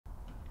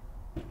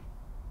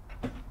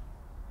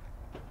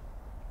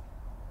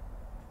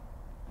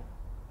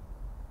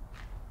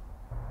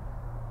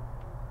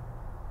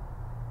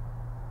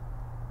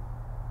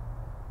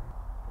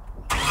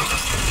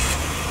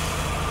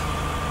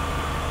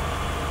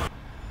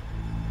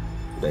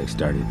They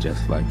started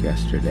just like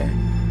yesterday,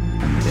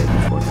 and the day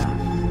before that,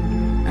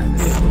 and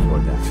the day before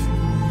that,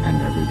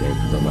 and every day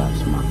for the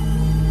last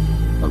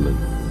month. A loop.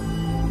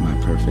 My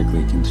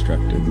perfectly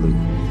constructed loop.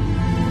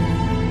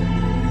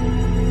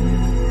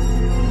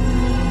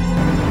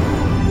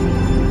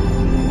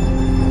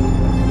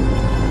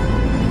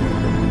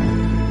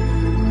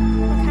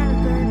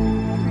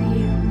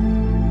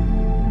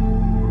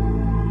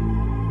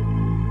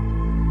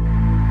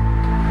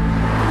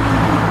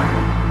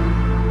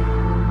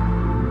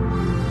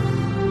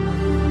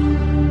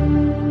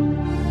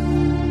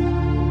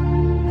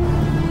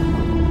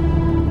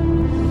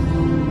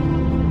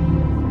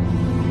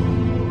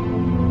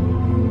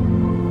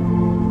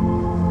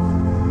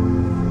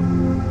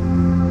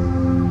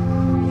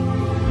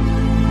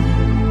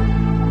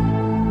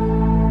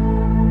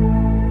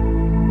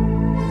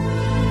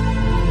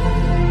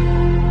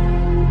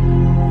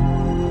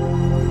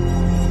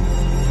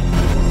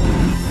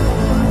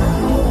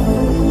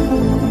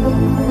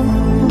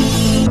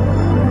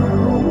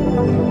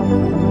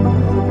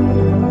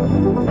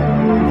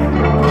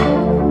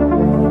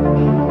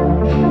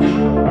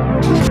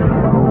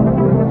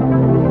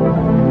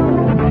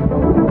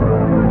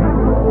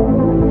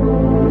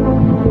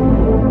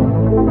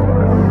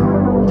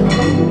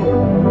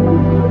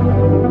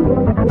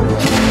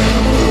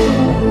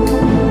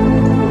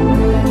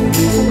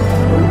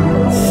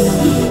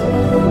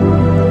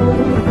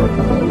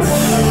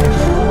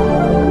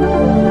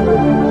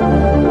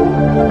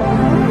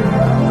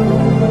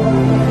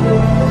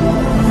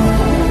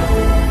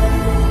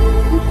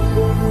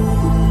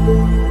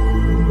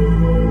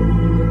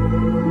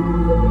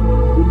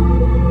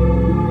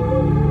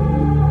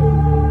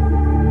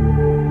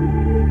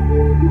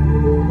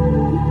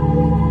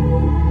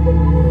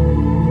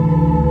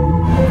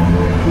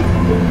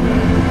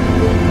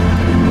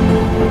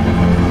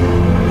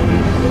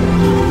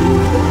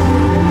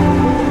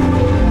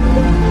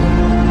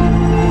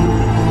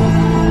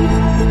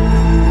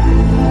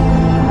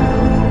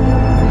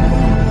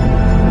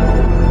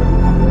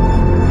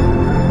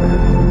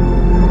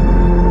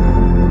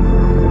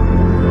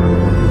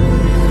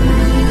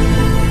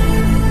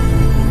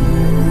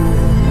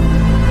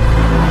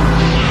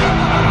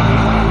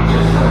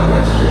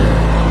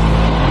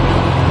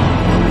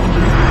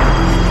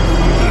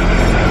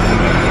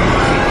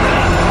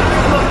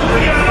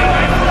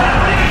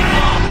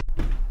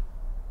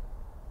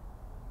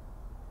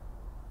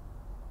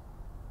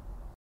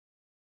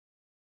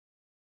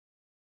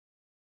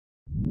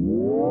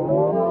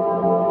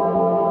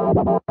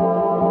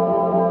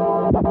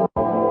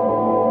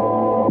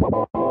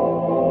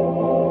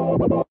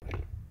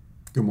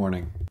 Good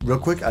morning. Real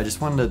quick, I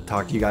just wanted to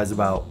talk to you guys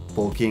about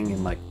bulking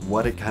and like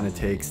what it kind of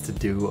takes to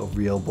do a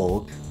real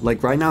bulk.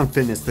 Like right now in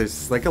fitness,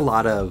 there's like a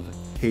lot of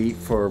hate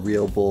for a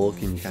real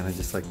bulk and kind of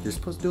just like, you're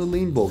supposed to do a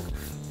lean bulk.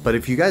 But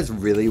if you guys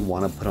really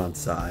want to put on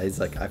size,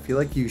 like I feel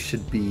like you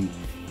should be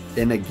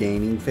in a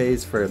gaining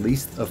phase for at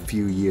least a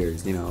few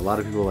years. You know, a lot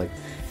of people like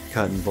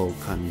cut and bulk,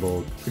 cut and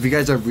bulk. If you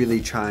guys are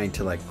really trying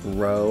to like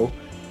grow,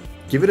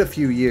 give it a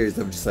few years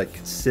of just like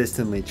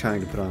consistently trying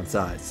to put on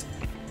size.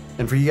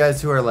 And for you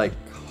guys who are like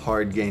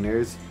hard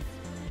gainers,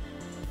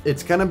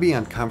 it's gonna be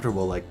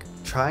uncomfortable. Like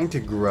trying to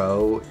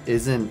grow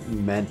isn't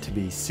meant to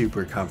be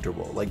super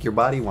comfortable. Like your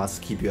body wants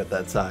to keep you at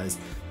that size.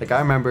 Like I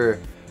remember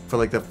for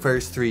like the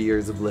first 3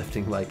 years of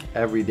lifting, like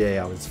every day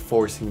I was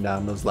forcing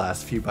down those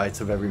last few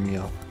bites of every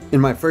meal. In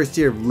my first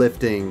year of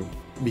lifting,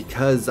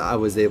 because I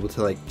was able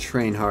to like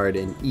train hard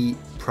and eat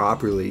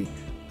properly,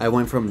 I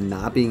went from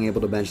not being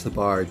able to bench the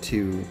bar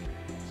to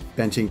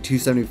benching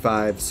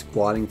 275,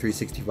 squatting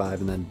 365,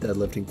 and then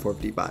deadlifting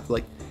 455.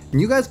 Like, and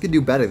you guys could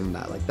do better than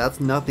that. Like, that's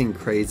nothing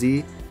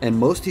crazy. And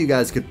most of you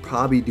guys could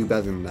probably do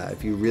better than that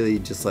if you really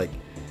just like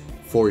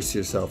force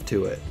yourself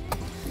to it.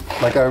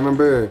 Like, I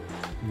remember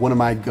one of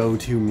my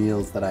go-to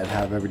meals that I'd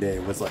have every day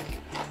was like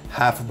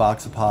half a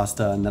box of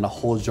pasta and then a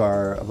whole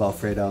jar of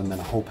Alfredo and then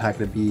a whole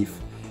packet of beef.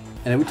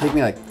 And it would take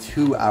me like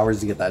 2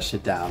 hours to get that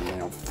shit down, you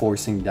know,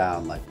 forcing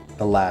down like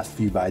the last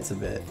few bites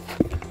of it.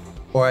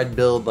 Or I'd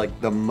build like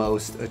the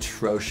most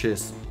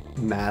atrocious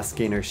mass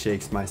gainer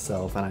shakes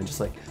myself and I just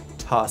like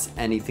toss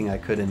anything I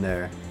could in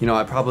there. You know,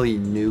 I probably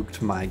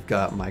nuked my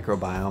gut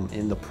microbiome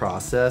in the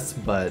process,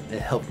 but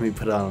it helped me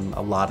put on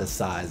a lot of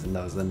size in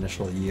those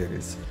initial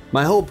years.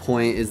 My whole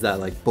point is that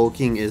like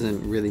bulking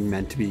isn't really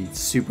meant to be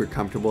super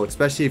comfortable,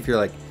 especially if you're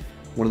like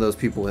one of those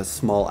people with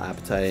small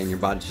appetite and your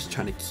body's just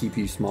trying to keep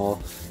you small.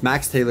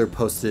 Max Taylor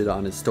posted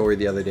on his story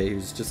the other day, he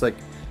was just like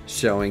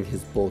showing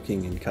his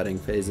bulking and cutting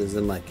phases,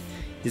 and like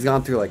he's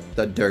gone through like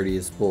the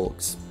dirtiest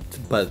bulks,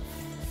 but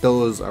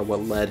those are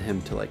what led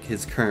him to like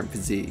his current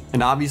physique.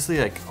 And obviously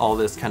like all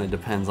this kind of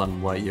depends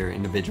on what your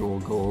individual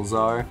goals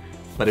are,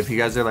 but if you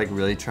guys are like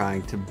really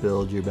trying to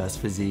build your best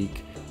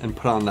physique and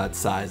put on that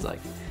size, like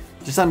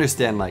just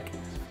understand like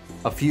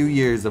a few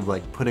years of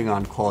like putting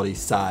on quality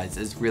size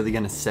is really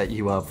gonna set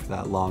you up for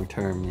that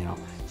long-term, you know,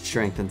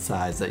 strength and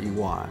size that you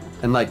want.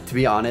 And like, to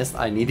be honest,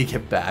 I need to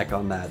get back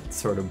on that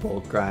sort of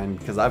bulk grind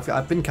because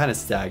I've been kind of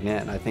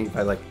stagnant, and I think if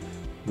I like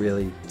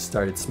really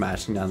started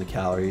smashing down the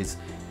calories,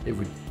 it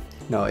would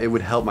no, it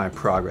would help my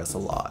progress a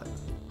lot.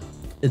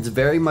 It's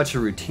very much a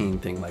routine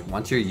thing. Like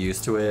once you're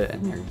used to it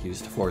and you're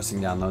used to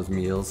forcing down those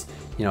meals,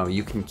 you know,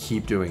 you can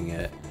keep doing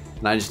it.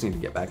 And I just need to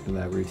get back to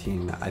that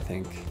routine, I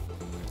think.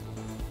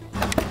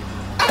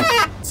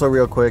 So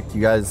real quick,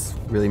 you guys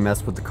really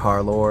mess with the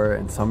car lore,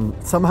 and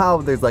somehow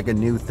there's like a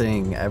new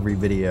thing every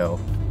video.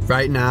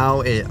 Right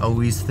now, it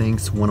always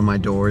thinks one of my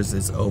doors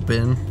is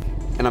open.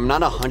 And I'm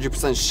not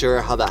 100%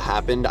 sure how that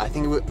happened. I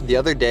think the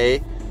other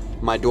day,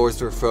 my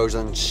doors were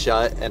frozen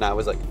shut, and I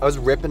was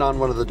ripping on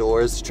one of the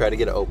doors to try to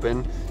get it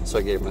open, so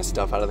I get my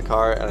stuff out of the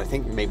car, and I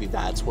think maybe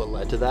that's what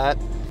led to that.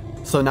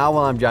 So now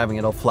while I'm driving,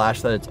 it'll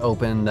flash that it's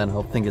open, then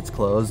it'll think it's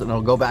closed, and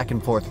it'll go back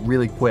and forth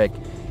really quick.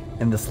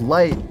 And this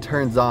light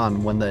turns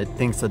on when it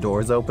thinks the door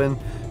is open.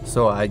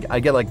 So I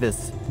get like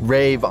this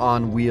rave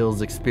on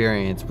wheels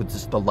experience with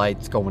just the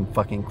lights going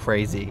fucking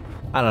crazy.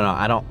 I don't know,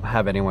 I don't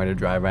have anywhere to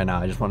drive right now.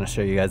 I just want to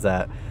show you guys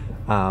that.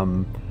 I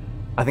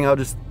think I'll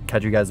just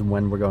catch you guys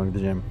when we're going to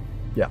the gym.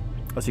 Yeah,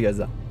 I'll see you guys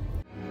then.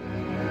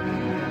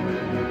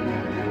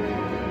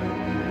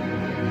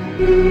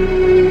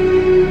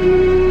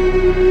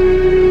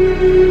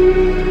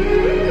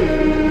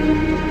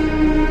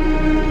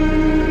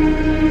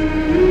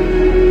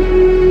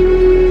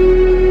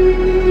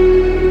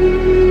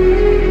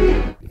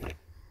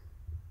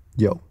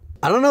 Yo.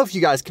 I don't know if you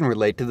guys can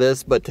relate to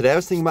this, but today I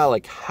was thinking about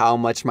like how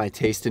much my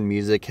taste in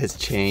music has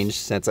changed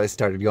since I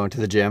started going to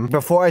the gym.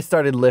 Before I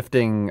started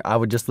lifting, I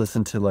would just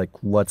listen to like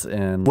what's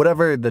in,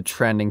 whatever the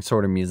trending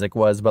sort of music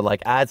was. But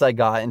like as I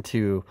got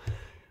into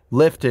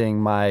lifting,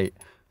 my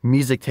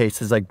music taste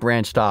has like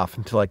branched off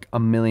into like a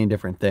million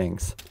different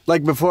things.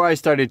 Like before I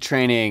started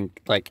training,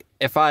 like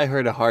if I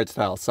heard a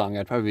hardstyle song,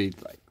 I'd probably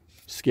like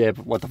skip,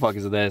 what the fuck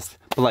is this?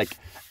 But like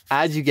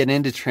as you get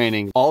into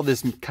training, all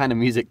this kind of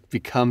music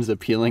becomes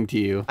appealing to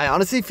you. I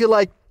honestly feel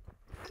like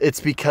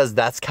it's because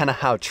that's kind of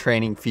how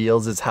training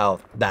feels, is how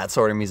that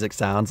sort of music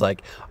sounds,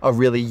 like a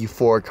really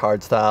euphoric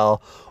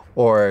hardstyle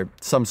or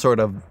some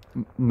sort of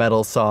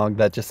metal song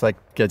that just like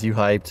gets you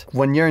hyped.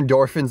 When your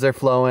endorphins are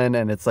flowing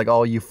and it's like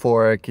all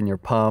euphoric and you're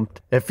pumped,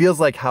 it feels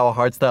like how a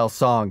hardstyle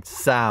song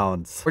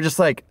sounds. Or just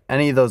like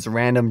any of those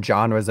random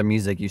genres of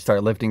music you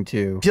start lifting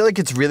to. I feel like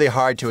it's really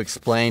hard to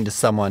explain to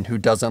someone who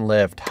doesn't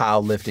lift how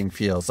lifting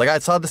feels. Like I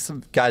saw this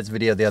guy's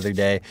video the other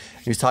day,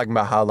 and he was talking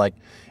about how like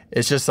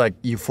it's just like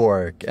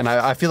euphoric. And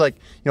I feel like,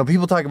 you know,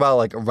 people talk about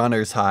like a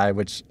runner's high,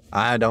 which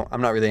I'm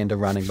not really into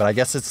running, but I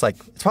guess it's like,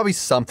 it's probably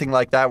something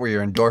like that where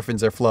your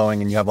endorphins are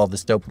flowing and you have all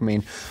this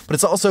dopamine. But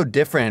it's also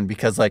different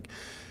because like,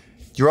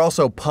 you're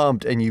also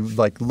pumped and you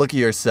like look at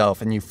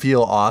yourself and you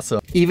feel awesome.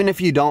 Even if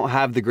you don't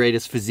have the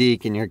greatest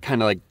physique and you're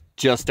kind of like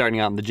just starting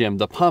out in the gym,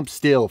 the pump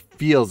still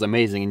feels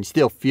amazing and you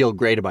still feel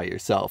great about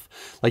yourself.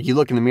 Like you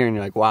look in the mirror and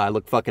you're like, wow, I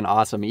look fucking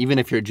awesome, even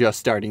if you're just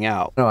starting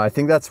out. No, I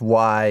think that's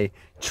why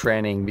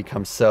training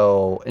becomes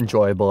so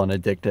enjoyable and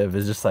addictive,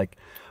 is just like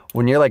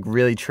when you're like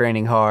really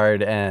training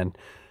hard and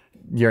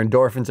your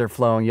endorphins are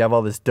flowing, you have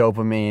all this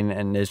dopamine,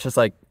 and it's just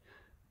like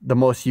the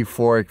most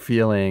euphoric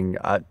feeling.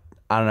 I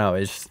don't know,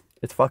 it's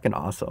fucking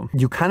awesome.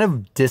 You kind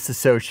of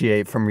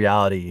disassociate from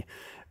reality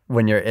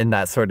when you're in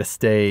that sort of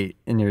state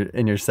in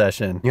your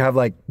session. You have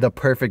like the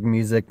perfect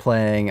music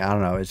playing. I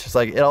don't know, it's just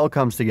like it all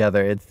comes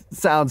together. It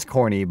sounds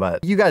corny,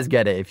 but you guys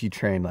get it if you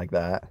train like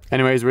that.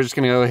 Anyways, we're just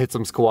gonna go hit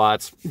some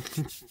squats.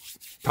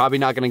 Probably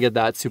not gonna get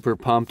that super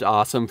pumped,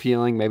 awesome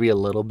feeling, maybe a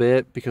little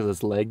bit because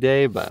it's leg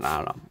day, but I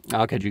don't know.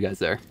 I'll catch you guys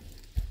there.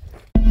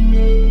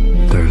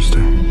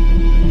 Thursday,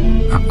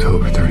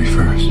 October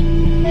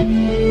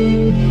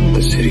 31st.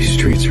 The city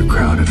streets are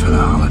crowded for the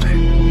holiday,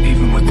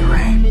 even with the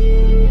rain.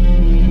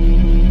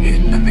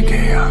 Hidden in the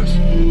chaos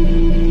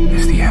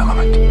is the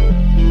element,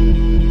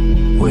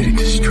 waiting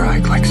to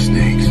strike like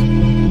snakes.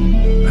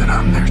 But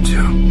I'm there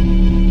too,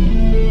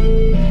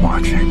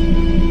 watching.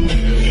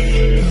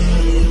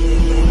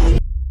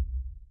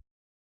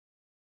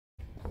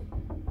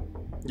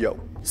 Yo.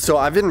 So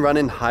I've been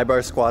running high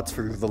bar squats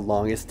for the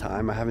longest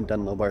time. I haven't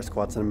done low bar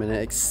squats in a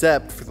minute,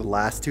 except for the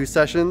last 2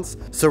 sessions.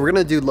 So we're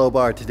gonna do low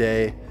bar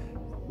today.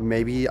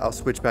 Maybe I'll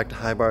switch back to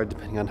high bar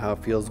depending on how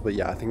it feels, but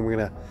yeah, I think we're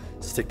gonna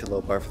stick to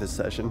low bar for this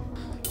session.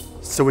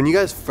 So when you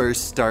guys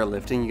first start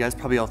lifting, you guys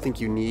probably all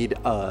think you need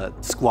a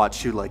squat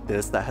shoe like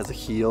this that has a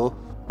heel.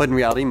 But in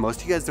reality,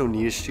 most of you guys don't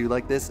need a shoe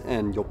like this,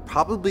 and you'll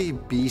probably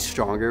be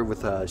stronger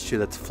with a shoe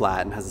that's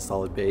flat and has a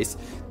solid base.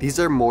 These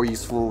are more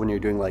useful when you're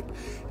doing like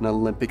an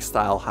Olympic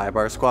style high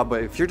bar squat,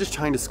 but if you're just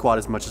trying to squat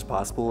as much as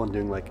possible and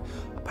doing like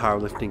a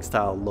powerlifting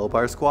style low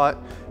bar squat,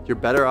 you're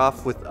better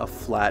off with a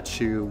flat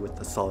shoe with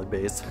a solid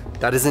base.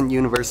 That isn't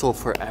universal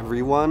for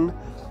everyone,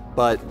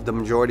 but the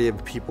majority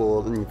of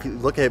people, and if you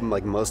look at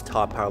like most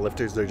top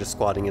powerlifters, they're just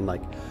squatting in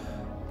like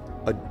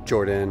a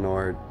Jordan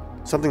or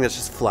something that's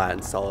just flat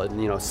and solid.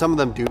 And, you know, some of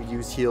them do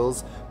use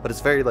heels, but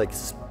it's very like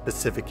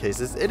specific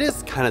cases. It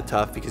is kind of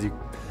tough because you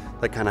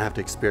like kind of have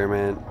to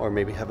experiment or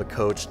maybe have a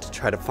coach to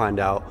try to find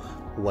out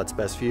what's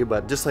best for you,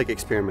 but just like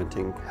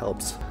experimenting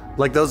helps.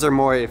 Like those are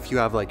more if you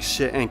have like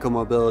shit ankle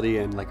mobility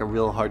and like a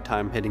real hard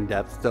time hitting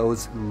depth,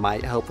 those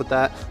might help with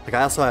that. Like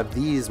I also have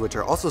these, which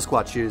are also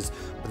squat shoes,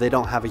 but they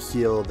don't have a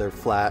heel, they're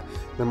flat.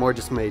 They're more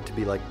just made to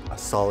be like a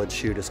solid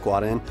shoe to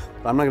squat in.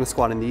 But I'm not gonna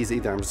squat in these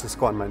either, I'm just gonna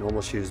squat in my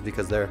normal shoes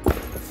because they're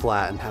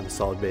flat and have a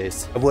solid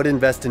base. I would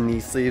invest in knee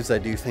sleeves, I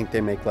do think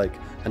they make like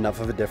enough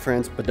of a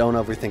difference, but don't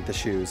overthink the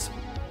shoes.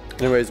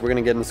 Anyways, we're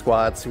gonna get in the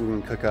squats, see what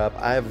we can cook up.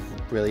 I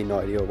have really no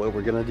idea what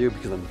we're gonna do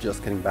because I'm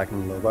just getting back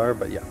in the low bar,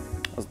 but yeah,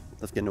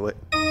 let's get into it.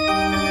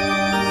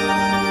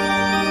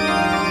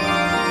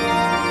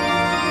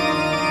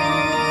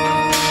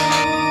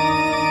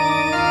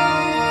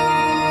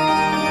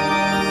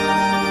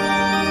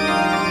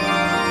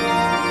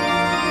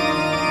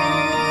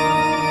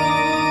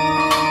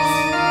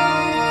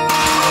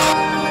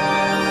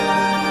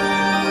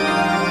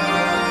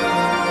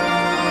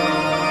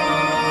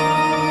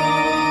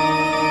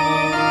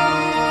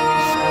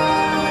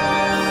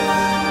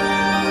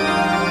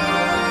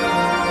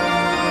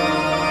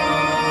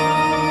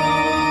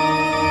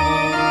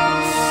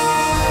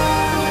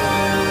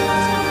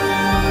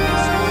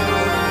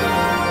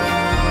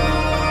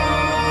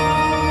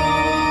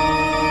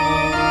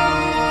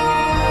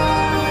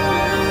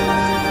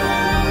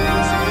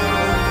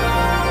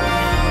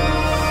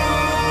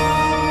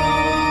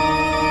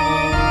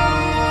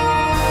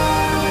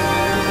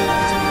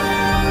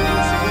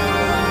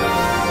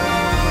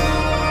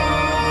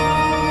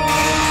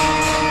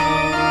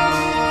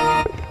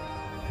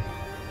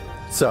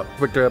 So,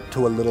 picked her up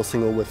to a little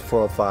single with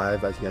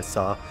 405, as you guys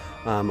saw.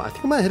 I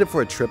think I'm gonna hit it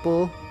for a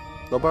triple.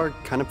 Low bar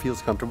kind of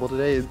feels comfortable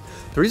today.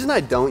 The reason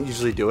I don't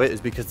usually do it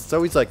is because it's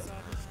always like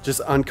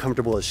just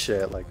uncomfortable as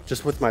shit, like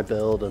just with my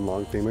build and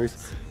long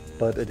femurs.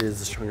 But it is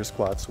the stronger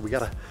squat, so we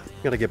gotta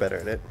get better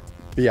at it.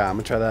 But yeah, I'm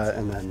gonna try that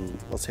and then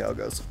we'll see how it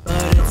goes.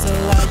 But it's a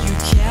lie you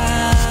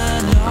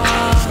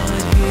cannot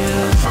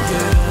hear.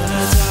 You're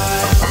gonna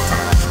die.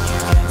 You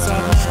can't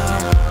stop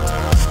now.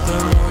 The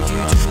more you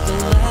do, the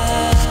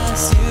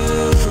less you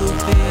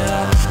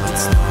feel.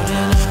 It's not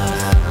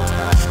enough.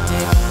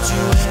 They hold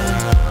you in.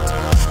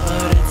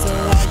 But it's a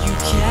lie you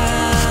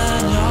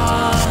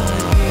cannot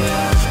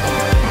hear.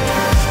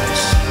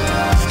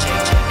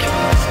 Take your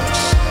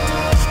notes.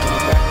 Go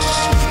back to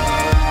sleep.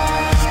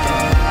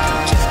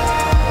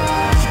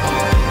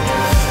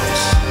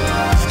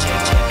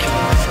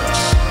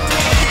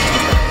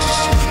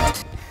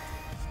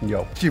 Yo,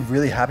 actually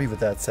really happy with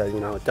that set. You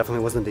know, it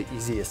definitely wasn't the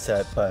easiest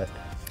set, but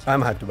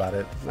I'm hyped about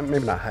it.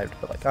 Maybe not hyped,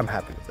 but like I'm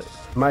happy with it.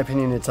 In my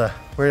opinion,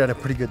 we're at a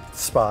pretty good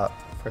spot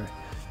for, you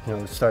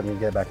know, starting to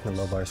get back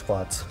into low bar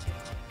squats.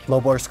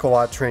 Low bar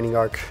squat training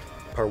arc,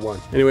 part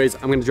 1. Anyways,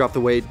 I'm gonna drop the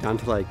weight down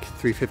to like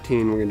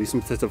 315. We're gonna do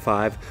some sets of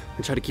 5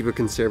 and try to keep it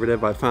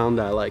conservative. I found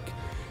that like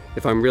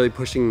if I'm really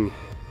pushing,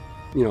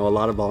 you know, a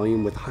lot of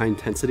volume with high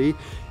intensity,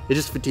 it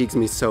just fatigues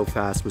me so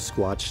fast with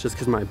squats just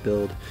because my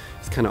build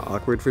is kind of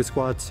awkward for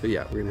squats. So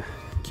yeah, we're gonna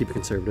keep it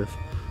conservative.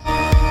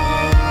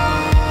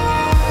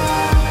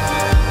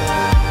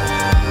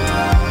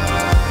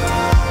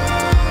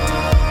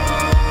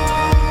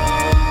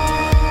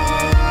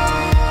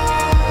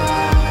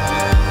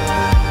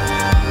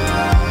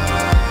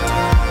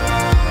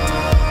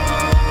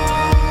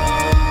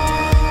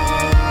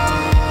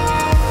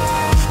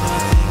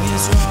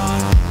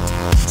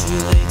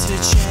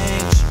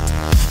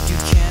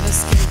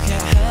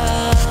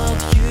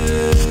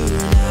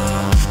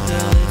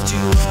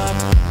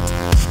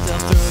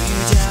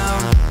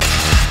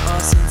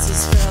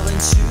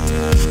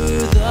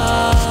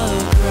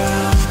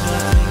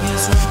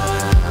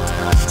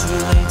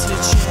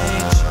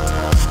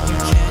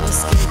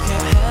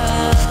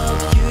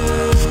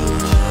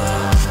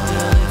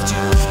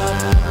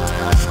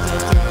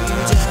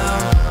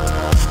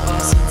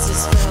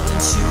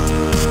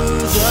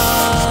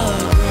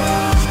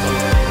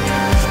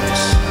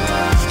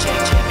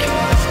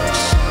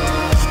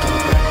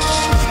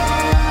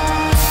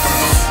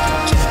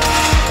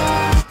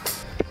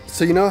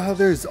 So you know how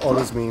there's all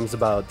those memes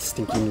about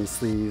stinky knee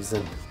sleeves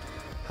and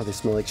how they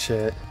smell like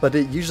shit? But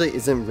it usually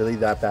isn't really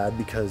that bad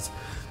because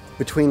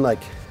between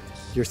like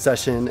your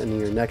session and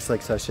your next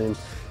like session,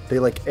 they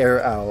like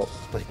air out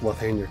like while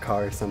they're in your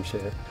car or some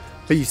shit.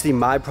 But you see,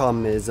 my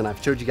problem is, and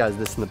I've showed you guys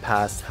this in the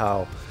past,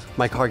 how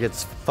my car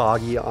gets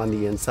foggy on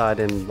the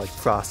inside and like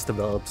frost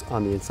develops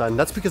on the inside. And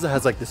that's because it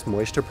has like this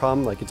moisture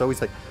problem. Like it's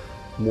always like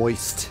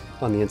moist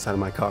on the inside of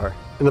my car.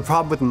 And the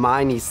problem with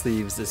my knee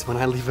sleeves is when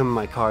I leave them in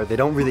my car, they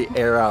don't really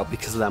air out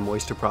because of that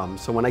moisture problem.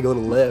 So when I go to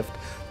lift,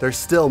 they're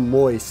still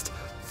moist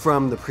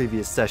from the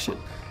previous session.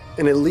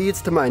 And it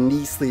leads to my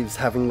knee sleeves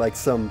having like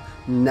some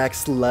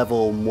next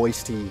level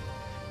mustiness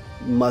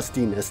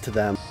to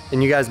them.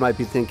 And you guys might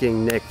be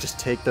thinking, Nick, just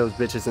take those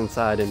bitches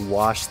inside and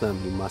wash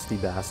them, you musty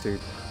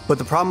bastard. But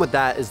the problem with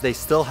that is they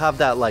still have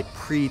that like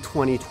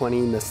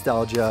pre-2020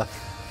 nostalgia,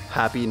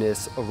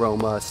 happiness,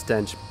 aroma,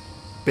 stench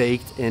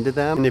baked into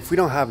them. And if we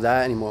don't have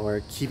that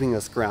anymore, keeping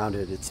us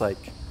grounded, it's like,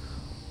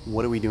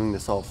 what are we doing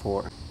this all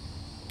for?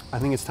 I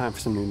think it's time for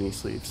some new knee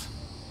sleeves.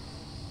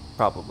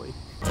 Probably.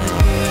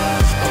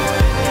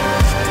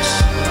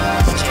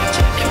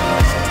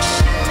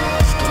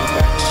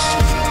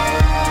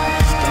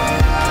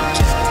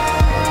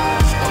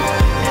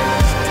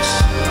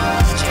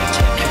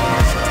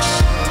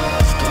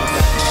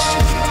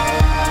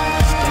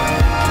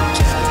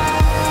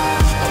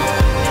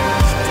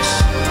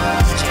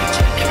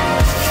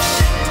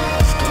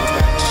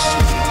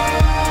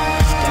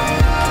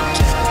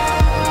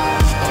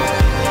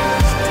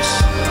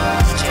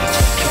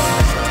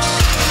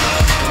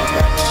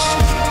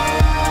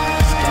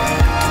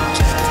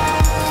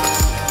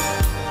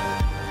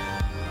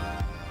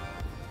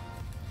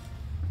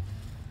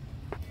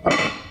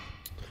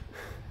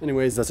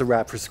 anyways, that's a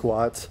wrap for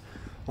squats.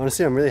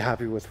 Honestly, I'm really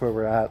happy with where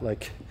we're at.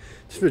 Like,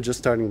 we're just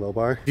starting low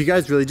bar. If you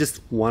guys really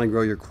just want to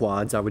grow your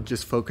quads, I would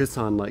just focus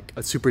on like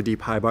a super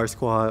deep high bar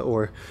squat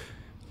or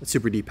a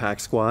super deep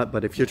hack squat.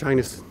 But if you're trying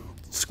to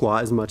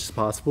squat as much as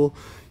possible,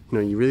 you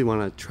know, you really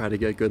want to try to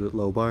get good at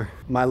low bar.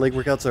 My leg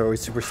workouts are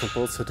always super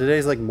simple, so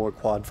today's like more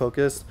quad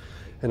focused,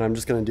 and I'm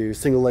just gonna do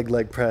single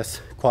leg press,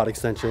 quad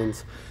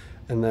extensions,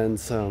 and then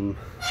some,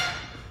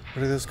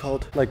 what are those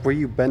called? Like where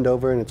you bend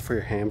over and it's for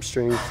your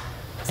hamstrings.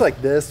 It's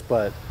like this,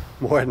 but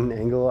more at an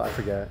angle, I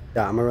forget.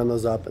 Yeah, I'm gonna run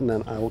those up and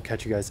then I will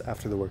catch you guys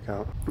after the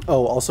workout.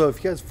 Oh, also,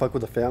 if you guys fuck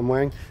with the fit I'm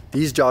wearing,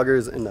 these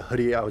joggers and the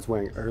hoodie I was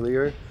wearing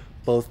earlier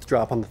both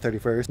drop on the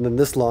 31st. And then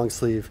this long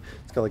sleeve,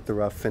 it's got like the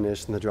rough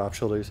finish and the drop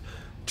shoulders,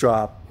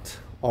 dropped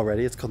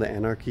already. It's called the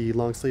Anarchy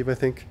long sleeve, I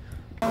think.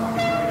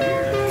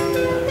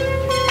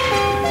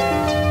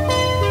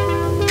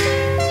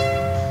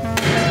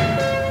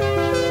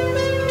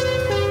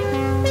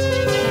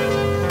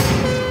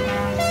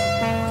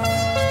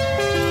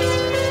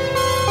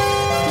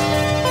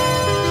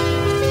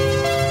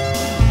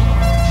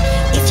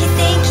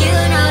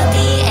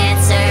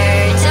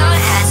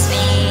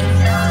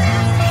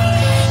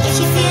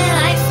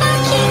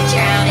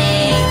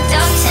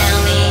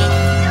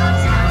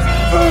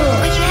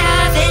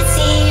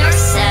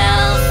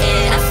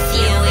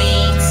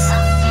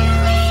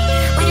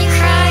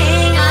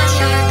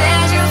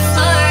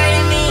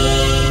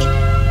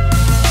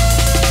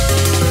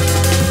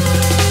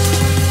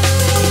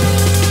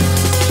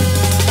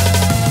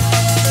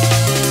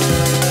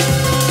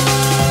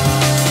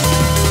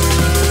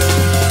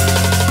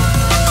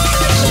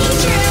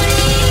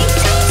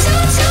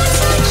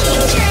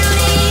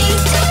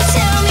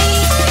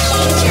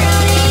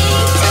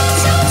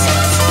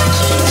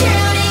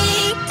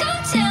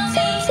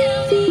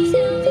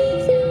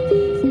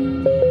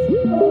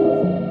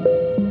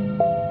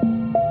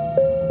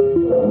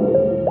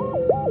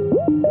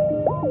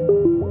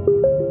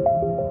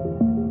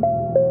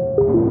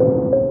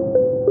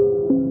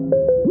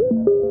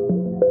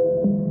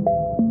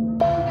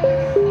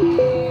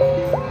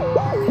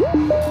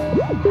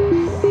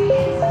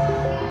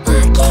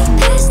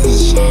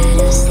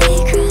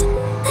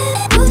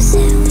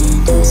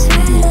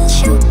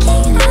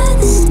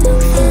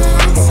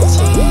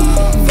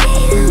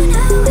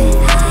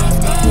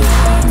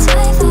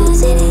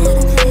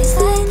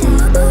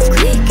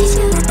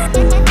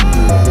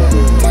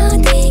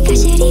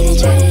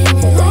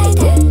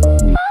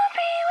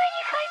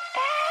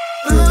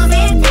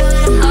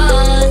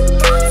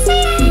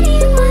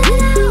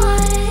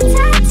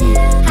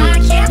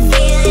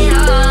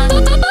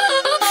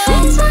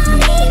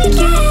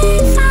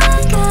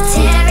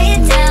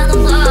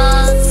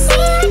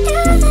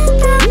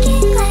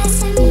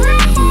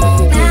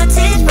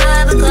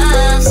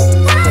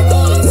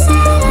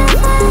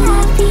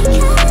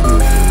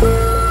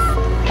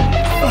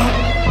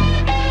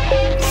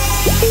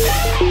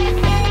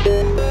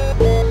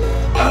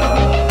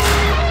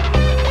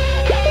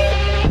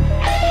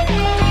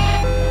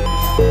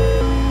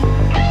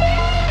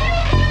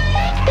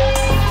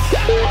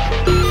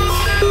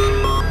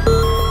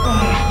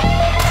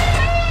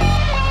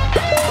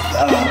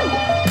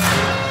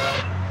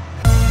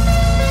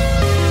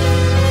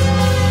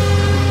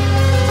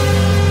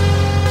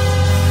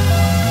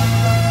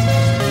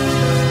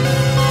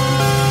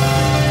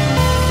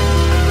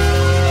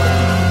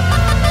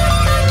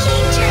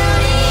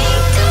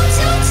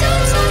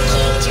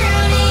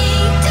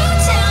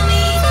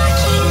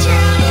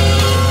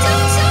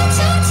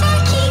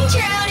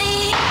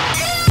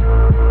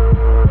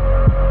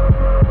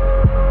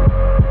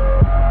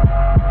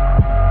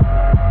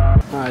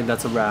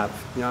 That's a wrap.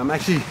 You know, I'm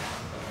actually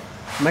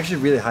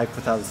really hyped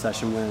with how the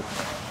session went.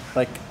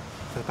 Like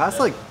for the past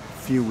like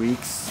few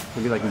weeks,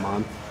 maybe like a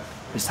month,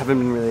 I just haven't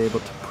been really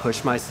able to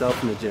push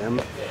myself in the gym.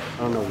 I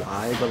don't know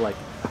why, but like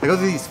I go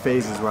through these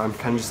phases where I'm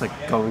kind of just like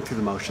going through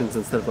the motions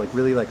instead of like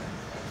really like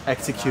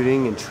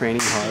executing and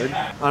training hard.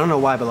 I don't know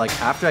why, but like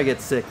after I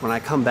get sick, when I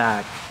come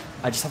back,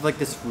 I just have like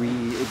this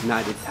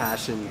reignited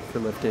passion for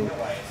lifting,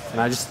 and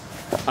I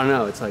don't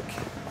know. It's like,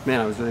 man,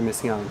 I was really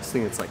missing out on this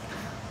thing. It's like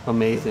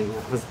amazing.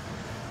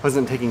 I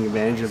wasn't taking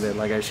advantage of it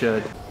like I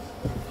should.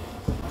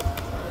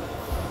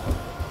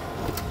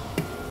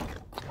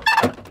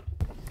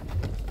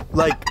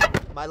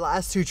 Like, my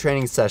last two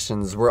training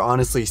sessions were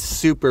honestly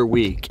super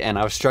weak, and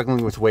I was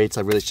struggling with weights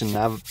I really shouldn't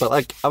have, but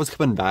like, I was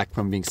coming back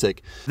from being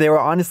sick. They were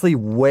honestly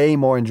way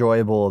more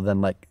enjoyable than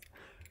like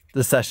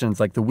the sessions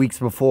like the weeks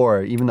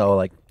before, even though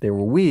like they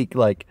were weak.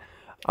 Like,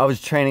 I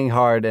was training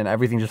hard and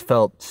everything just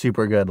felt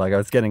super good. Like, I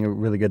was getting a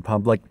really good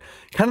pump. Like,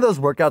 kind of those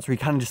workouts where you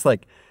kind of just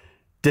like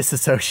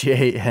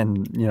disassociate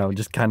and, you know,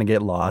 just kind of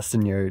get lost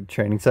in your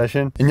training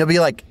session, and you'll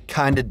be like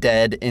kind of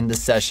dead in the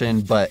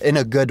session, but in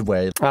a good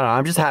way. I don't know,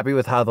 I'm just happy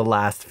with how the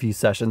last few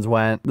sessions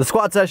went. The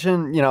squat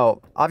session, you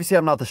know, obviously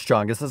I'm not the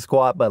strongest at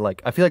squat, but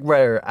like I feel like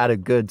we're at a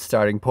good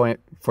starting point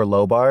for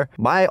low bar.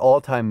 My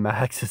all-time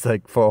max is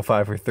like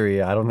 405 or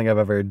 3. I don't think I've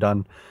ever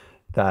done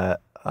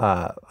that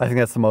I think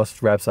that's the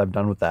most reps I've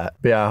done with that.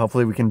 But yeah,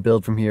 hopefully we can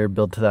build from here,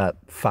 build to that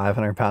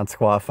 500-pound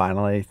squat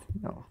finally,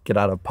 you know, get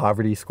out of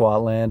poverty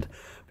squat land.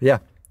 But yeah,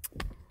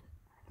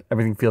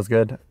 everything feels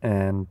good,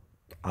 and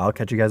I'll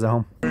catch you guys at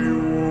home.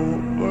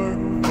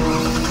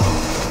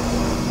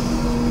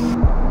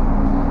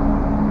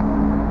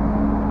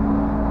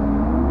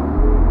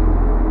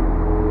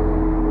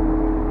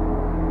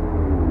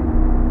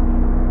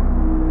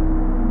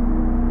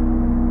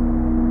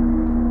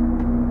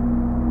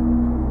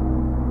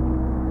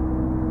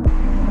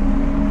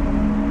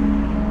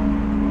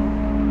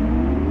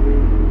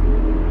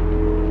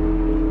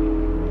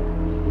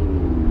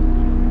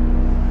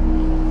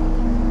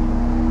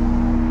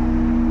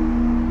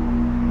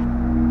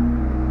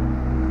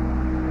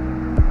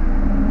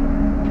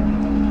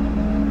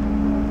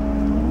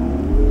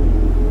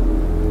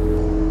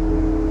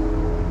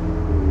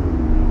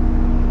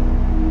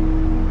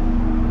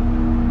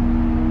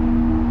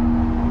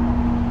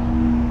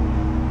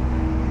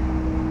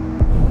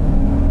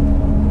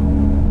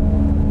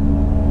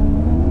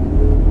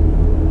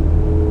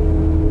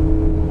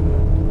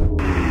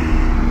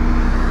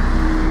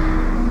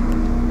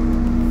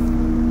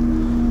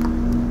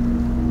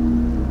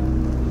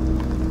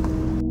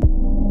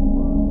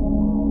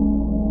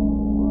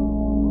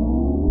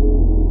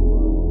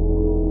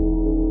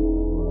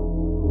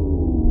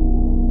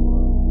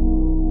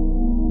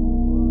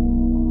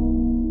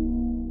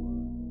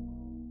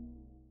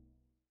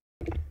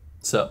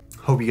 So,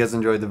 hope you guys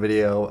enjoyed the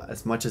video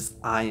as much as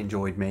I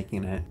enjoyed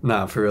making it.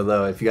 Nah, for real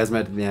though, if you guys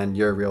made it to the end,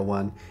 you're a real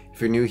one.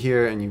 If you're new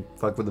here and you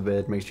fuck with the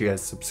vid, make sure you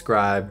guys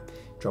subscribe,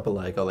 drop a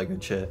like, all that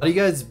good shit. A lot of you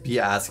guys be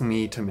asking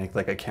me to make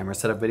like a camera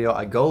setup video.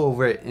 I go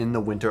over it in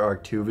the Winter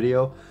Arc 2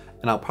 video,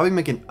 and I'll probably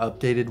make an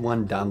updated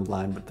one down the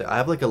line, but I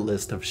have like a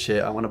list of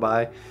shit I want to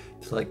buy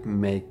to like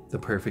make the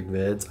perfect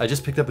vids. I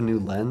just picked up a new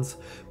lens,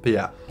 but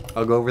yeah,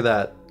 I'll go over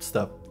that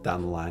stuff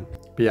down the line.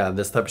 But yeah,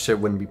 this type of shit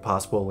wouldn't be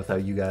possible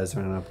without you guys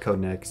running up code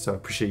Nick, so I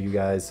appreciate you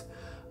guys.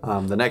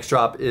 The next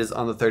drop is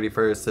on the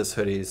 31st. This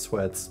hoodies,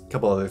 sweats, a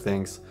couple other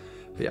things.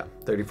 But yeah,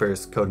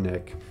 31st, code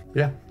Nick. But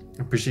yeah,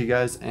 I appreciate you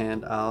guys,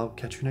 and I'll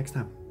catch you next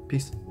time.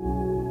 Peace.